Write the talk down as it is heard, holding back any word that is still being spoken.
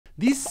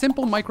These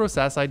simple micro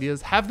SaaS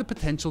ideas have the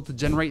potential to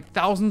generate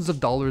thousands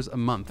of dollars a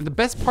month. And the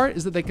best part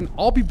is that they can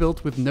all be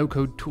built with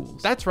no-code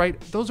tools. That's right,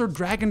 those are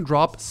drag and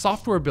drop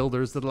software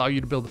builders that allow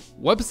you to build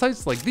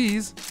websites like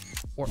these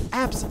or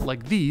apps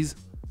like these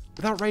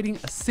without writing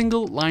a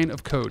single line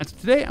of code. And so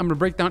today I'm gonna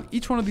break down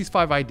each one of these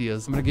 5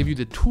 ideas. I'm gonna give you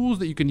the tools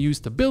that you can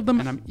use to build them,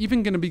 and I'm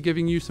even gonna be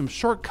giving you some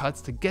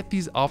shortcuts to get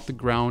these off the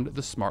ground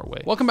the smart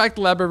way. Welcome back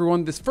to Lab,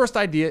 everyone. This first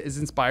idea is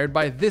inspired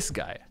by this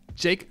guy,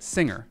 Jake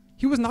Singer.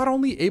 He was not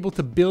only able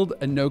to build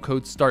a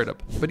no-code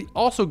startup, but he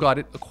also got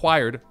it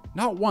acquired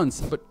not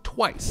once, but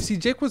twice. See,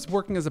 Jake was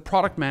working as a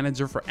product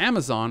manager for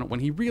Amazon when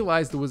he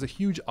realized there was a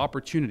huge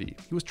opportunity.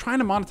 He was trying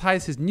to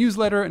monetize his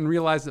newsletter and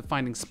realized that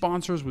finding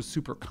sponsors was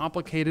super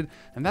complicated,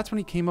 and that's when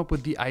he came up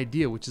with the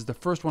idea, which is the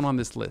first one on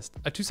this list.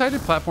 A two-sided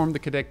platform that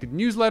connected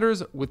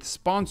newsletters with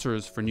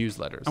sponsors for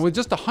newsletters. And with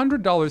just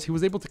 $100, he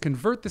was able to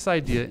convert this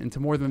idea into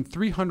more than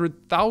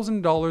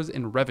 $300,000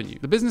 in revenue.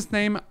 The business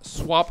name,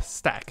 Swap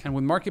Stack. And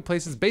with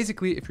marketplaces,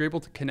 basically, if you're able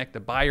to connect a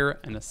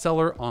buyer and a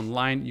seller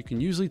online, you can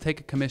usually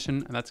take a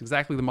commission, and that's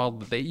exactly the model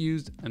that they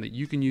used and that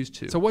you can use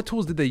too. So what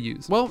tools did they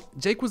use? Well,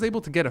 Jake was able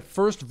to get a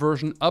first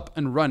version up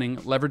and running,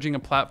 leveraging a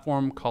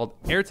platform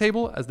called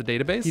Airtable as the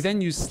database. He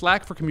then used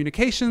Slack for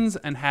communications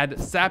and had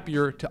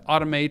Zapier to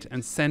automate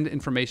and send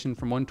information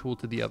from one tool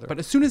to the other. But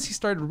as soon as he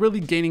started really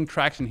gaining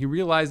traction, he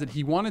realized that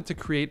he wanted to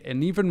create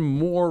an even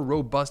more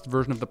robust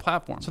version of the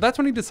platform. So that's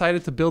when he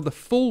decided to build a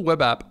full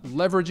web app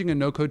leveraging a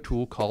no-code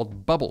tool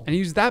called Bubble. And he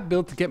used that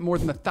build to get more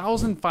than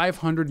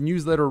 1,500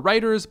 newsletter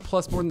writers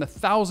plus more than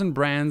 1,000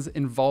 brands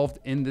involved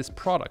in this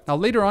product. Now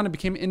later on it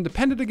became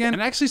independent again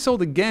and actually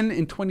sold again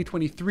in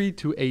 2023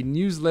 to a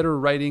newsletter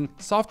writing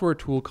software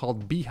tool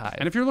called Beehive.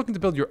 And if you're looking to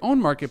build your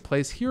own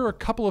marketplace, here are a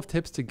couple of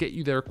tips to get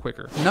you there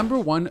quicker. Number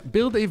 1,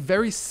 build a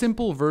very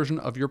simple version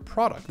of your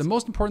product. The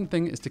most important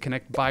thing is to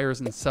connect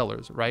buyers and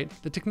sellers, right?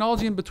 The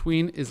technology in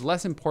between is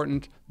less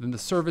important than the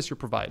service you're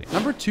providing.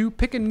 Number 2,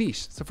 pick a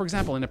niche. So for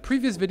example, in a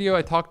previous video,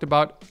 I talked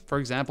about, for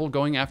example,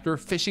 going after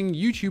fishing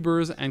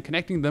YouTubers and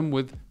connecting them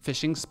with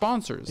fishing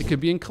sponsors. It could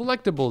be in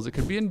collectibles, it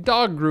could be in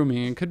dog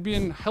grooming, it could be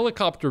in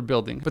helicopter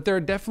building, but there are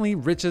definitely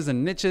riches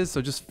and niches.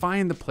 So just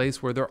find the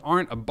place where there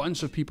aren't a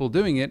bunch of people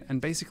doing it and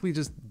basically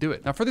just do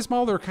it. Now for this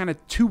model, there are kind of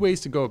 2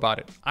 ways to go about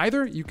it.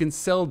 Either you can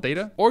sell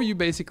data or you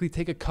basically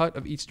take a cut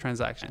of each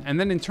transaction. And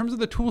then in terms of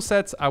the tool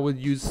sets, I would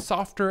use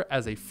Softer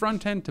as a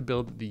front end to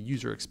build the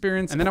user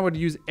experience. And then I would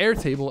use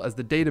Airtable as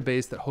the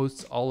database that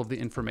hosts all of the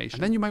information.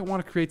 And then you might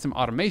want to create some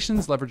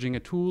automations leveraging a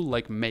tool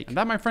like Make. And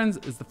that, my friends,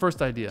 is the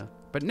first idea.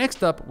 But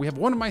next up, we have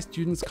one of my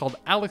students called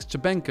Alex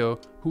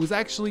Chabenko, who was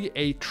actually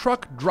a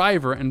truck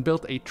driver and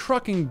built a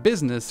trucking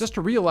business just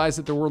to realize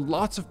that there were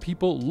lots of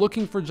people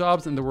looking for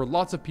jobs and there were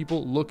lots of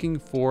people looking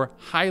for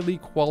highly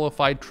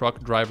qualified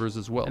truck drivers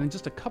as well. And in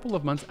just a couple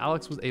of months,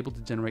 Alex was able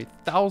to generate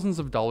thousands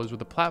of dollars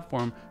with a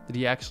platform that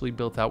he actually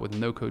built out with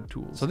no-code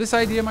tools. So this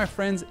idea, my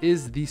friends,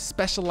 is the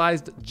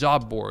specialized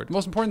job board. The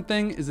most important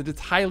thing is that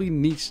it's highly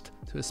niched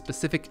to a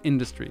specific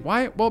industry.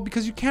 Why? Well,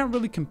 because you can't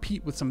really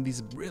compete with some of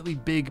these really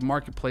big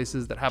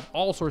marketplaces that have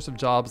all sorts of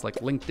jobs like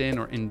LinkedIn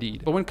or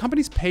Indeed. But when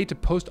companies pay to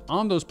post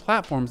on those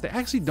platforms, they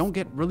actually don't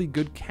get really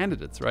good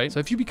candidates, right? So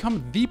if you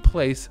become the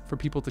place for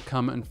people to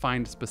come and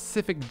find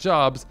specific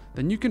jobs,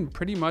 then you can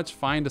pretty much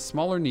find a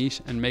smaller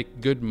niche and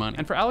make good money.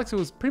 And for Alex, it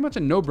was pretty much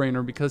a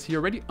no-brainer because he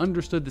already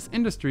understood this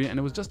industry and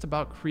it was just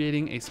about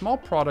creating a small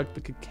product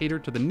that could cater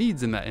to the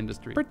needs in that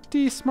industry.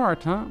 Pretty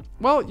smart, huh?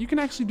 Well, you can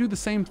actually do the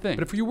same thing.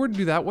 But if you were to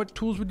do that, what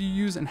tools would you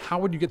use and how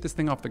would you get this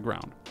thing off the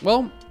ground?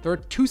 Well, there are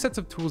 2 sets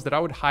of tools that I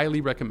would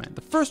highly recommend.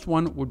 The first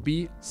one would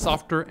be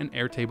Softer and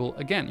Airtable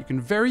again. You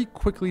can very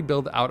quickly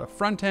build out a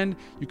front end.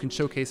 You can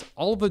showcase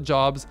all of the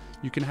jobs.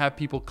 You can have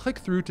people click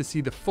through to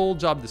see the full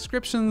job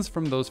descriptions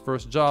from those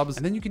first jobs.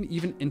 And then you can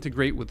even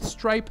integrate with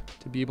Stripe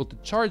to be able to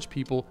charge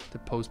people to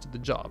post the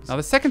jobs. Now,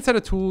 the second set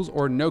of tools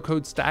or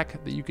no-code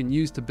stack that you can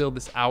use to build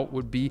this out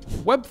would be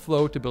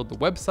Webflow to build the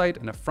website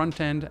and a front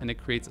end, and it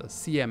creates a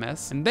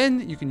CMS. And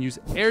then you can use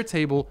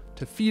Airtable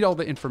to feed all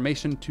the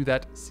information to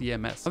that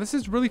CMS. Now, this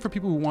is really for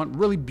people who want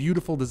really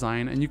beautiful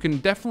design, and you can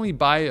definitely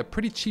buy a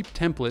pretty cheap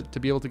template to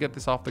be able to get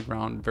this off the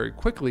ground very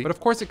quickly. But of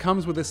course, it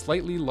comes with a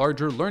slightly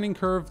larger learning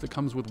curve that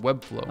comes with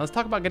Webflow. Now, let's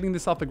talk about getting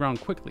this off the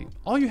ground quickly.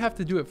 All you have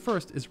to do at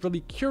first is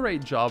really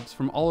curate jobs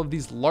from all of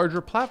these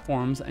larger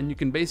platforms, and you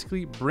can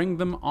basically bring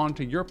them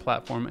onto your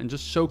platform and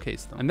just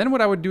showcase them. And then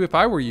what I would do if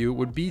I were you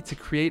would be to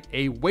create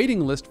a waiting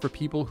list for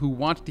people who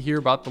want to hear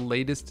about the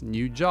latest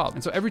new job.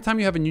 And so every time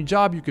you have a new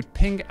job, you could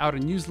ping out a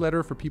newsletter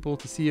for people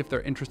to see if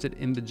they're interested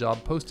in the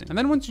job posting. And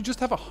then once you just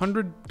have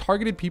 100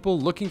 targeted people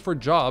looking for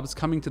jobs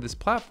coming to this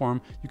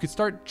platform, you could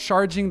start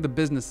charging the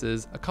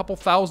businesses a couple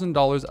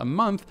 $1,000s a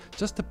month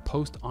just to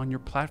post on your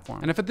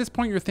platform. And if at this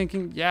point you're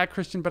thinking, yeah,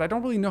 Christian, but I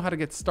don't really know how to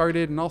get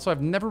started, and also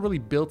I've never really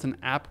built an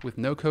app with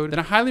no code, then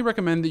I highly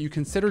recommend that you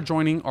consider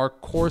joining our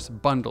course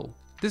bundle.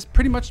 This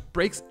pretty much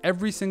breaks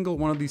every single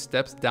one of these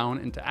steps down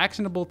into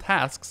actionable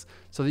tasks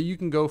so that you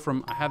can go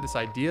from I have this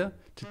idea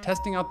to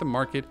testing out the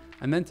market,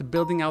 and then to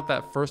building out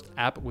that first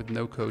app with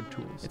no-code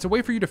tools. It's a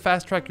way for you to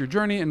fast track your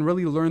journey and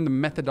really learn the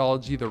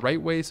methodology the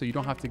right way so you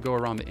don't have to go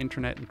around the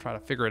internet and try to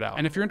figure it out.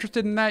 And if you're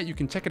interested in that, you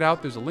can check it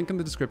out. There's a link in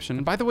the description.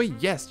 And by the way,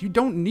 yes, you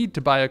don't need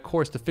to buy a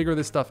course to figure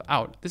this stuff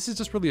out. This is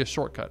just really a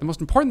shortcut. The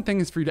most important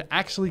thing is for you to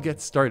actually get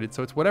started,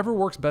 so it's whatever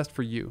works best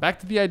for you. Back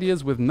to the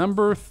ideas with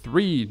number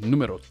 3,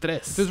 número 3.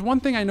 If there's one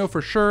thing I know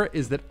for sure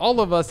is that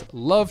all of us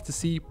love to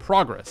see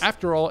progress.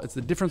 After all, it's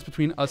the difference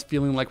between us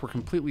feeling like we're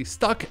completely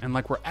stuck and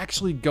like we're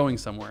actually going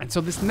somewhere. And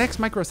so this next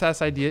micro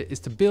SaaS idea is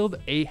to build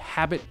a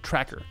habit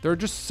tracker. There are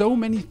just so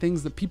many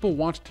things that people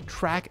want to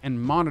track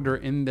and monitor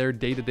in their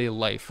day-to-day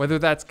life, whether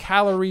that's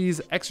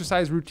calories,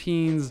 exercise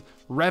routines,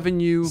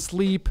 revenue,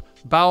 sleep,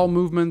 bowel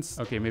movements.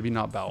 Okay, maybe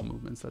not bowel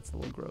movements, that's a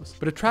little gross.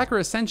 But a tracker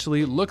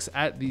essentially looks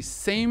at the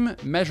same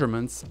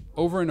measurements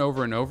over and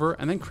over and over,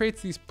 and then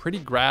creates these pretty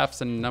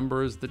graphs and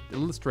numbers that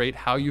illustrate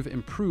how you've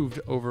improved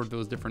over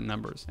those different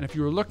numbers. And if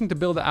you were looking to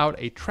build out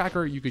a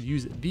tracker, you could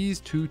use these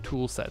 2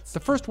 tool sets. The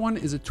first one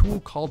is a tool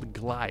called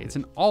Glide. It's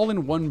an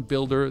all-in-one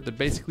builder that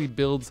basically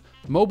builds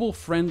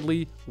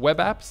mobile-friendly web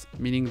apps,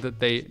 meaning that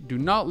they do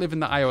not live in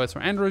the iOS or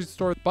Android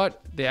store,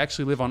 but they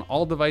actually live on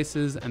all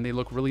devices and they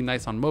look really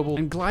nice on mobile.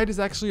 And Glide is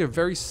actually a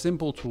very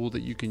simple tool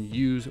that you can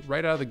use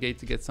right out of the gate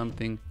to get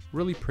something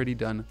really pretty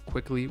done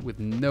quickly with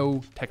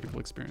no technical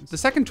experience. The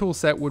second tool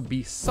set would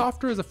be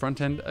Software as a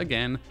front end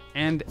again,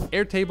 and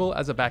Airtable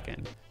as a back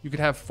end. You could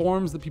have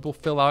forms that people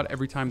fill out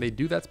every time they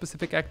do that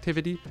specific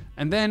activity,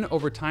 and then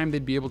over time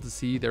they'd be able to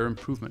see their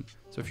improvement.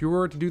 So if you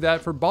were to do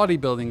that for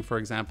bodybuilding, for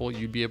example,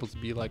 you'd be able to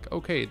be like,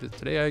 okay,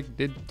 today I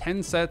did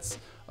 10 sets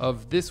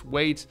of this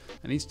weight,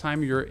 and each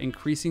time you're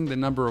increasing the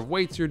number of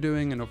weights you're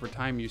doing, and over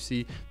time you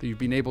see that you've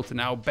been able to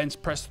now bench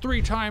press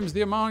 3 times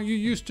the amount you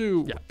used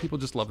to. Yeah, people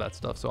just love that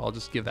stuff, so I'll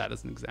just give that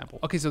as an example.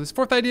 Okay, so this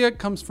fourth idea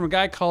comes from a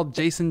guy called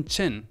Jason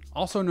Chin,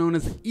 also known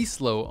as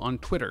Islo on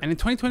Twitter. And in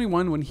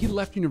 2021, when he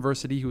left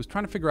university, he was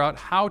trying to figure out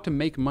how to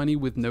make money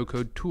with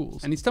no-code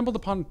tools. And he stumbled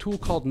upon a tool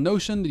called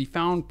Notion that he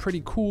found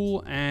pretty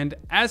cool, and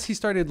as he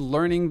started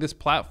learning this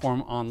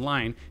platform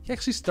online, he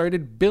actually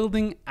started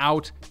building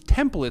out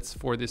templates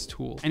for this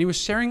tool. And he was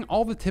sharing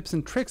all the tips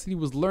and tricks that he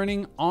was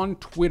learning on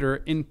Twitter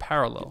in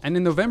parallel. And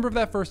in November of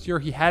that first year,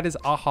 he had his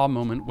aha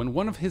moment when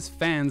one of his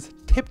fans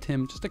tipped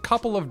him just a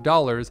couple of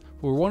dollars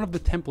for one of the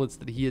templates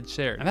that he had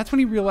shared. And that's when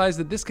he realized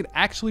that this could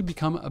actually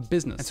become a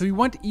business. And so he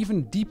went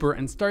even deeper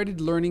and started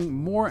learning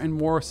more and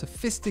more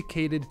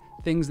sophisticated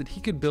things that he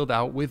could build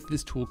out with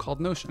this tool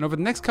called Notion. And over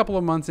the next couple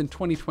of months in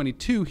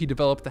 2022, he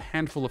developed a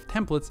handful of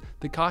templates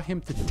that got him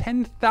to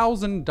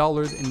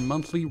 $10,000 in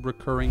monthly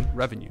recurring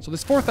revenue. So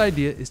this fourth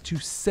idea is to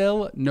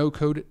sell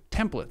no-code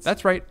templates.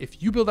 That's right,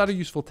 if you build out a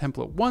useful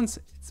template once,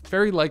 it's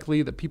very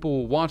likely that people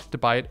will want to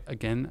buy it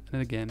again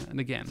and again and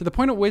again. To the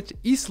point at which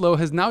Islo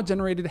has now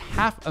generated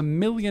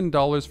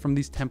 $500,000 from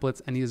these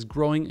templates, and he is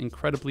growing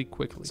incredibly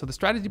quickly. So the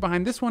strategy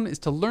behind this one is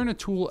to learn a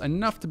tool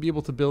enough to be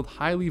able to build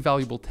highly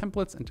valuable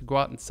templates and to go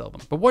out and sell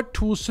them. But what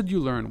tools should you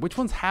learn? Which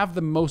ones have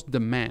the most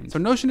demand? So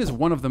Notion is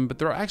one of them, but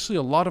there are actually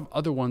a lot of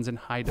other ones in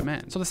high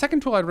demand. So the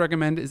second tool I'd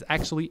recommend is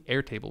actually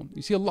Airtable.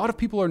 You see, a lot of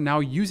people are now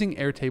using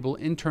Airtable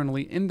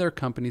internally in their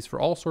companies for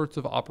all sorts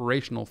of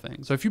operational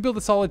things. So if you build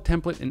a solid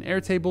template in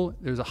Airtable,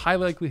 there's a high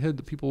likelihood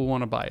that people will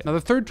want to buy it. Now,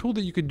 the third tool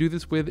that you could do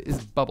this with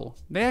is Bubble.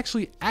 They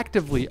actually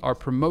actively are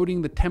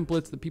promoting the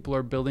templates that people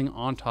are building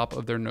on top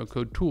of their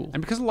no-code tool.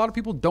 And because a lot of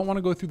people don't want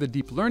to go through the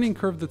deep learning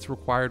curve that's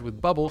required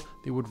with Bubble,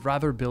 they would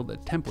rather build a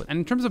template. And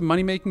in terms of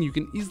money making, you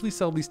can easily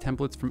sell these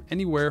templates from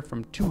anywhere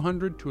from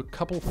 $200 to a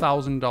couple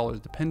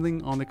 $1,000s,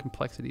 depending on the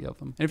complexity of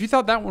them. And if you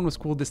thought that one was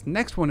cool, this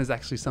next one is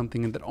actually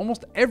something that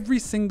almost every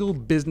single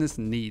business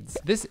needs.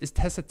 This is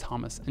Tessa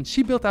Thomas, and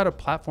she built out a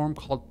platform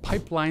called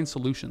Pipeline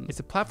Solutions. It's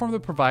a platform that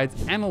provides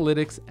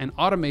analytics and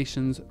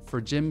automations for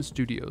gym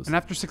studios. And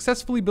after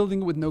successfully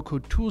building it with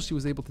no-code tools, she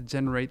was able to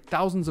generate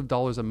thousands of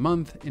dollars a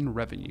month in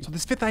revenue. So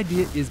this fifth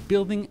idea is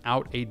building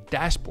out a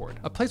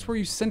dashboard, a place where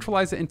you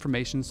centralize the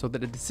information so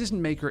that a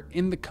decision maker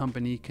in the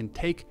company can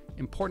take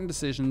important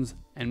decisions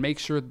and make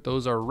sure that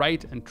those are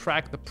right and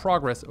track the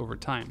progress over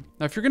time.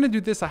 Now, if you're gonna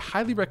do this, I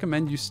highly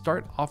recommend you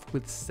start off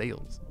with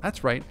sales.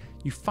 That's right,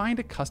 you find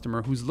a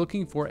customer who's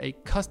looking for a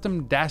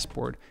custom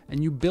dashboard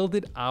and you build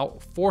it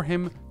out for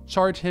him,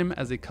 charge him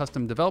as a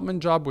custom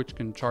development job, which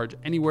can charge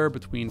anywhere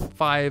between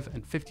 $5,000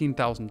 and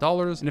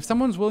 $15,000. And if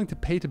someone's willing to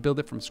pay to build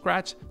it from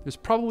scratch, there's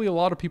probably a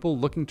lot of people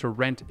looking to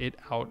rent it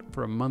out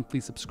for a monthly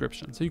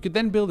subscription. So you could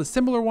then build a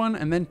similar one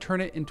and then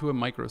turn it into a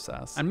micro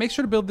SaaS. And make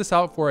sure to build this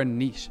out for a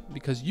niche,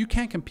 because you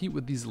can't compete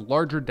with these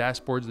larger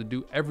dashboards that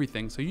do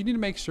everything. So you need to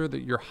make sure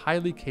that you're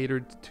highly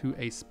catered to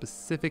a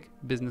specific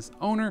business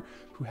owner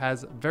who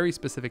has very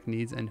specific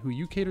needs and who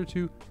you cater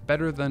to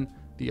better than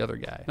the other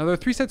guy. Now, there are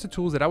three sets of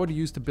tools that I would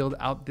use to build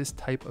out this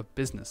type of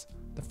business.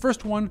 The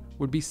first one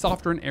would be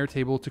software in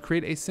Airtable to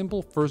create a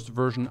simple first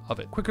version of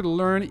it. Quicker to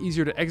learn,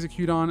 easier to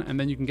execute on, and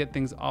then you can get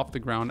things off the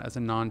ground as a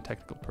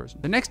non-technical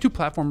person. The next two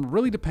platform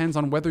really depends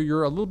on whether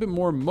you're a little bit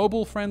more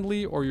mobile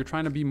friendly or you're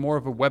trying to be more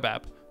of a web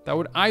app. That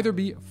would either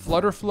be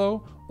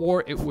Flutterflow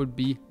or it would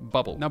be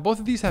Bubble. Now, both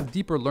of these have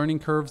deeper learning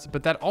curves,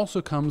 but that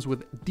also comes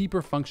with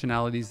deeper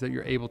functionalities that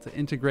you're able to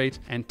integrate.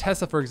 And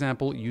Tessa, for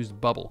example, used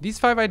Bubble. These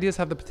 5 ideas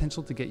have the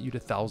potential to get you to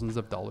thousands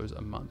of dollars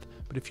a month.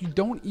 But if you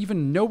don't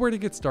even know where to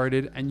get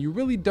started and you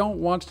really don't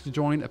want to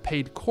join a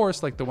paid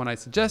course like the one I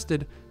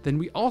suggested, then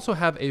we also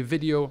have a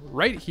video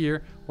right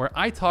here where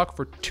I talk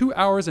for 2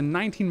 hours and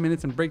 19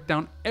 minutes and break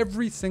down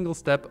every single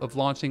step of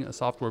launching a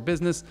software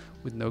business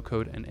with no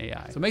code and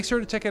AI. So make sure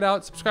to check it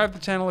out. Subscribe to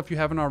the channel if you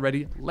haven't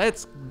already.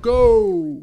 Let's go.